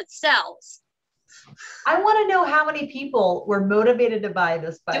until it sells. I want to know how many people were motivated to buy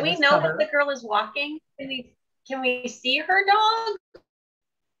this. Do we know that the girl is walking? Can we see her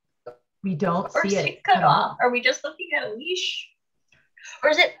dog? We don't see it cut off. Are we just looking at a leash?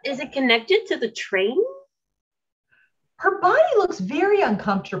 Or is it connected to the train? Her body looks very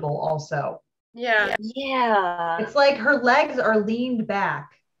uncomfortable also. Yeah. It's like her legs are leaned back.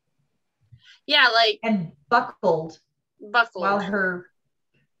 Yeah, like and buckled while her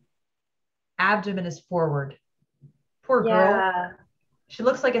abdomen is forward. Poor girl. She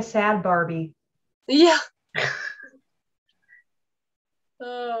looks like a sad Barbie. Yeah.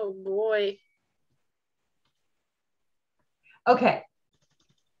 Oh boy. Okay.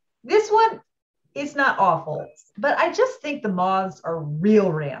 This one, It's not awful, but I just think the moths are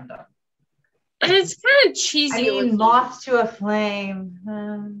real random. And it's kind of cheesy. I mean, looking. Moth to a Flame.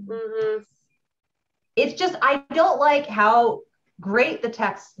 Mhm. It's just, I don't like how great the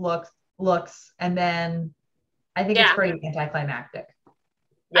text looks, and then I think it's Yeah. pretty anticlimactic.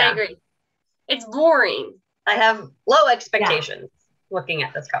 I agree. It's boring. I have low expectations looking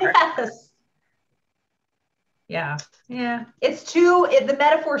at this cover. Yes. Yeah. It's too, the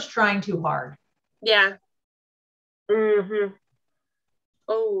metaphor's trying too hard. Yeah. Mm-hmm.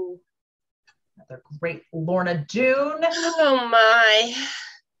 Oh. Another great Lorna Doone. Oh my.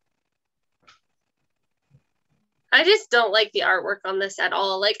 I just don't like the artwork on this at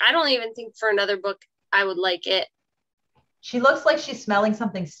all. Like, I don't even think for another book I would like it. She looks like she's smelling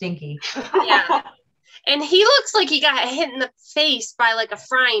something stinky. Yeah. And he looks like he got hit in the face by like a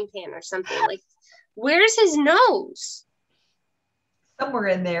frying pan or something. Like, where's his nose? Somewhere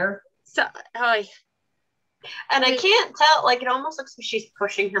in there. So, oh, And I can't tell, like, it almost looks like she's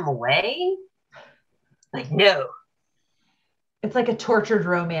pushing him away. Like, no. It's like a tortured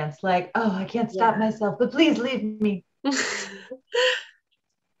romance. Like, oh, I can't stop myself, but please leave me.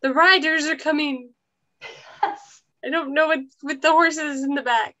 the riders are coming. Yes. I don't know what with the horses in the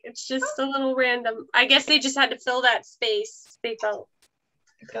back. It's just a little random. I guess they just had to fill that space. They felt.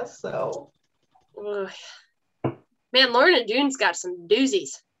 I guess so. Ugh. Man, Lorna Doone's got some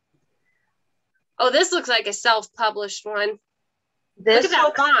doozies. Oh, this looks like a self-published one. This Look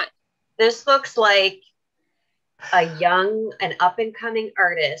at that font. This looks like a young and up-and-coming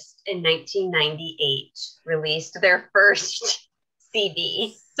artist in 1998 released their first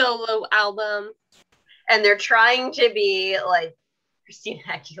CD. Solo album. And they're trying to be like Christina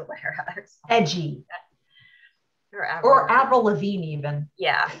Aguilera. Edgy. Or Avril Lavigne even.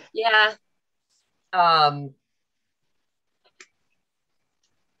 Yeah. Yeah.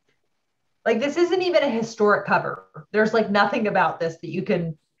 Like, this isn't even a historic cover. There's like nothing about this that you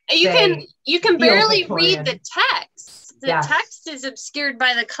can you can barely Victorian. read the text. The text is obscured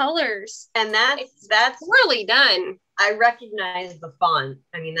by the colors. And that's really done. I recognize the font.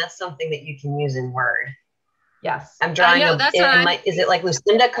 I mean, that's something that you can use in Word. Yes. I'm drawing is it like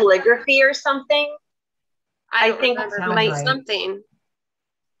Lucinda calligraphy or something? I think something.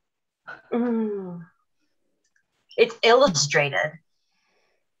 It's illustrated.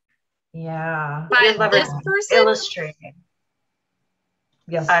 Yeah. By this person? Illustrated.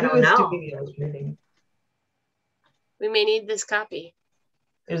 Yes. I don't know. Doing illustrating? We may need this copy.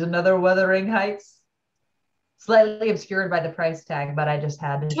 There's another Wuthering Heights. Slightly obscured by the price tag, but I just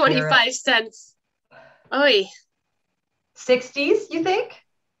had to 25 cents. Oy. 60s, you think?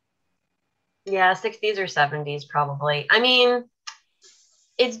 Yeah, 60s or 70s probably. I mean,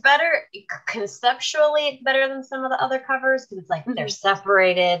 it's better conceptually. It's better than some of the other covers because it's like they're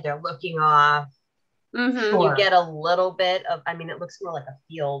separated, they're looking off. Mm-hmm. Sure. You get a little bit of. I mean, it looks more like a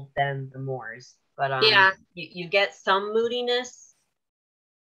field than the moors, but you get some moodiness.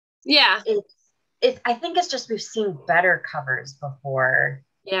 Yeah, I think it's just we've seen better covers before.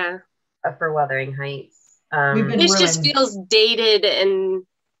 Yeah, for Wuthering Heights. This just feels dated and.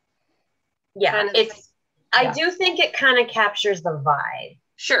 Yeah, I do think it kind of captures the vibe.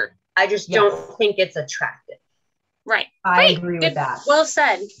 Sure. I just don't think it's attractive. Right. I agree with that. Well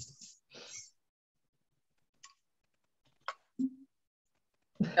said.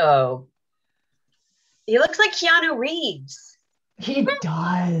 Oh. He looks like Keanu Reeves. He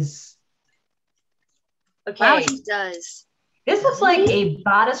does. Okay. Wow, he does. This looks like a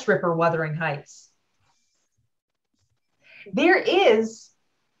bodice ripper Wuthering Heights. There is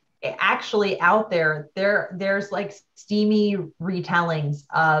actually out there's like steamy retellings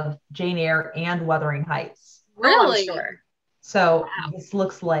of Jane Eyre and Wuthering Heights. Really? Oh, sure. So this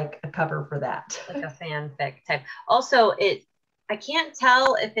looks like a cover for that. Like a fanfic type. Also, I can't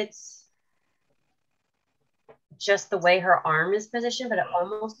tell if it's just the way her arm is positioned, but it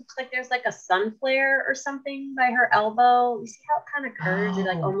almost looks like there's like a sun flare or something by her elbow. You see how it kind of curves? It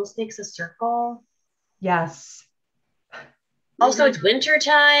like almost makes a circle. Yes. Also, it's winter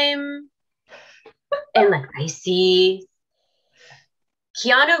time and like icy.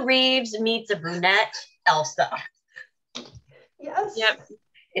 Keanu Reeves meets a brunette Elsa. Yes. Yep.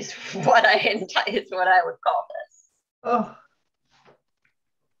 Is what I would call this. Oh.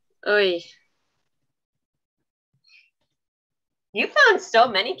 Oy. You found so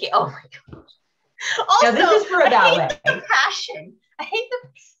many. Oh my gosh. Also, this is for a ballet. I hate the passion.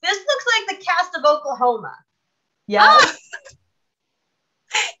 This looks like the cast of Oklahoma. Yes.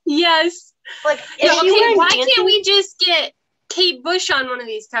 Yes. Like, why can't we just get Kate Bush on one of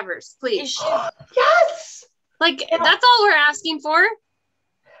these covers, please? Yes. Like, that's all we're asking for.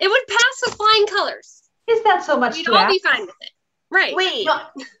 It would pass with flying colors. Is that so much We'd to all ask? be fine with it. Right. Wait, No,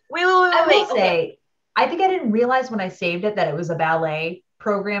 wait. I will Okay. say, I think I didn't realize when I saved it that it was a ballet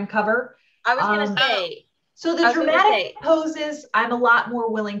program cover. I was gonna say. So the dramatic poses, I'm a lot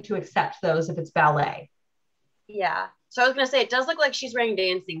more willing to accept those if it's ballet. Yeah. So I was gonna say, it does look like she's wearing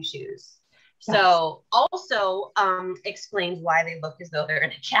dancing shoes. Yes. So also explains why they look as though they're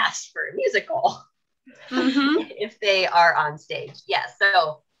in a cast for a musical. If they are on stage. Yes.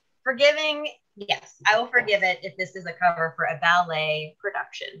 So forgiving, yes, I will forgive it if this is a cover for a ballet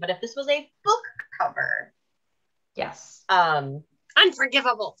production. But if this was a book cover, yes.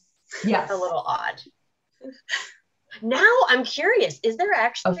 Unforgivable. Yes. A little odd. Now I'm curious, is there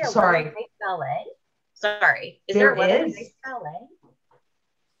actually a sorry. Wuthering Heights ballet? Sorry. Is there a Wuthering Heights ballet?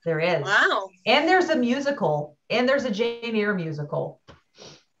 There is. Wow. And there's a musical. And there's a Jane Eyre musical.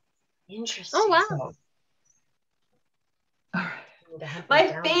 Interesting. Oh, wow. All right.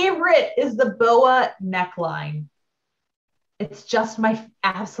 My favorite is the boa neckline. It's just my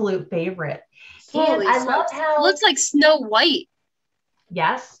absolute favorite. Holy and I love how it looks like Snow White.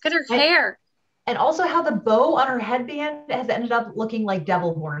 Yes. Look at her hair. And also how the bow on her headband has ended up looking like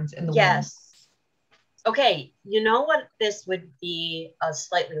devil horns in the wind. Okay, you know what this would be a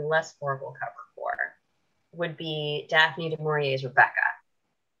slightly less horrible cover for? Would be Daphne du Maurier's Rebecca.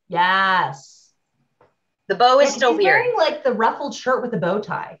 Yes. The bow is still weird. Wearing like the ruffled shirt with the bow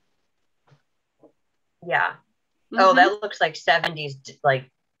tie. Yeah. Oh, that looks like 70s.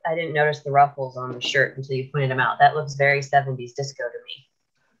 Like, I didn't notice the ruffles on the shirt until you pointed them out. That looks very 70s disco to me.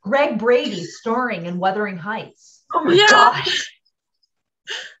 Greg Brady starring in Wuthering Heights. Oh my gosh.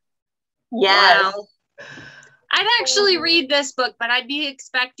 Yes. Wow. I'd actually read this book, but I'd be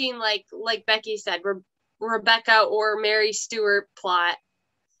expecting like Becky said, Rebecca or Mary Stuart plot.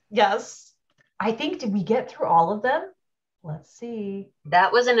 Yes. I think, did we get through all of them? Let's see.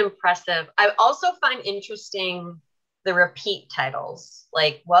 That was an impressive. I also find interesting the repeat titles.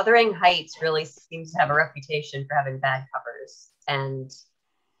 Like Wuthering Heights really seems to have a reputation for having bad covers. And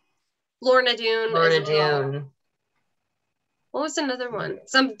Lorna Doone. Doone. What was another one?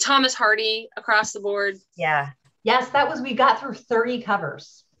 Some Thomas Hardy across the board. Yeah. Yes, we got through 30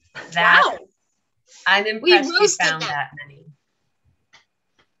 covers. Wow. I'm impressed you found that many.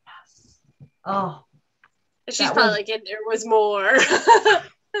 Yes. Oh. She's probably like, there was more.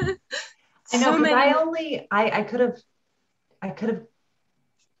 I know, because I could have,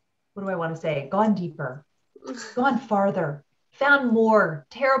 what do I want to say? Gone deeper, gone farther, found more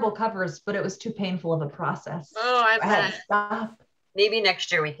terrible covers, but it was too painful of a process. Oh, I had to stop. Maybe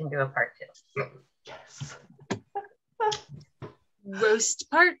next year we can do a part 2. Yes. Roast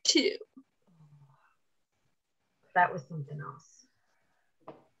part 2. That was something else.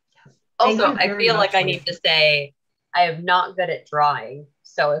 Yes. Also, I feel like I need to say I am not good at drawing.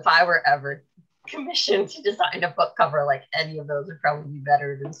 So if I were ever commissioned to design a book cover, like any of those would probably be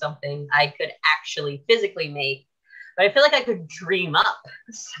better than something I could actually physically make. But I feel like I could dream up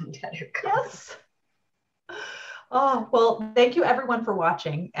some better cover. Yes. Oh, well, thank you everyone for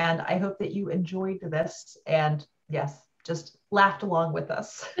watching. And I hope that you enjoyed this and yes, just laughed along with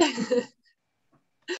us.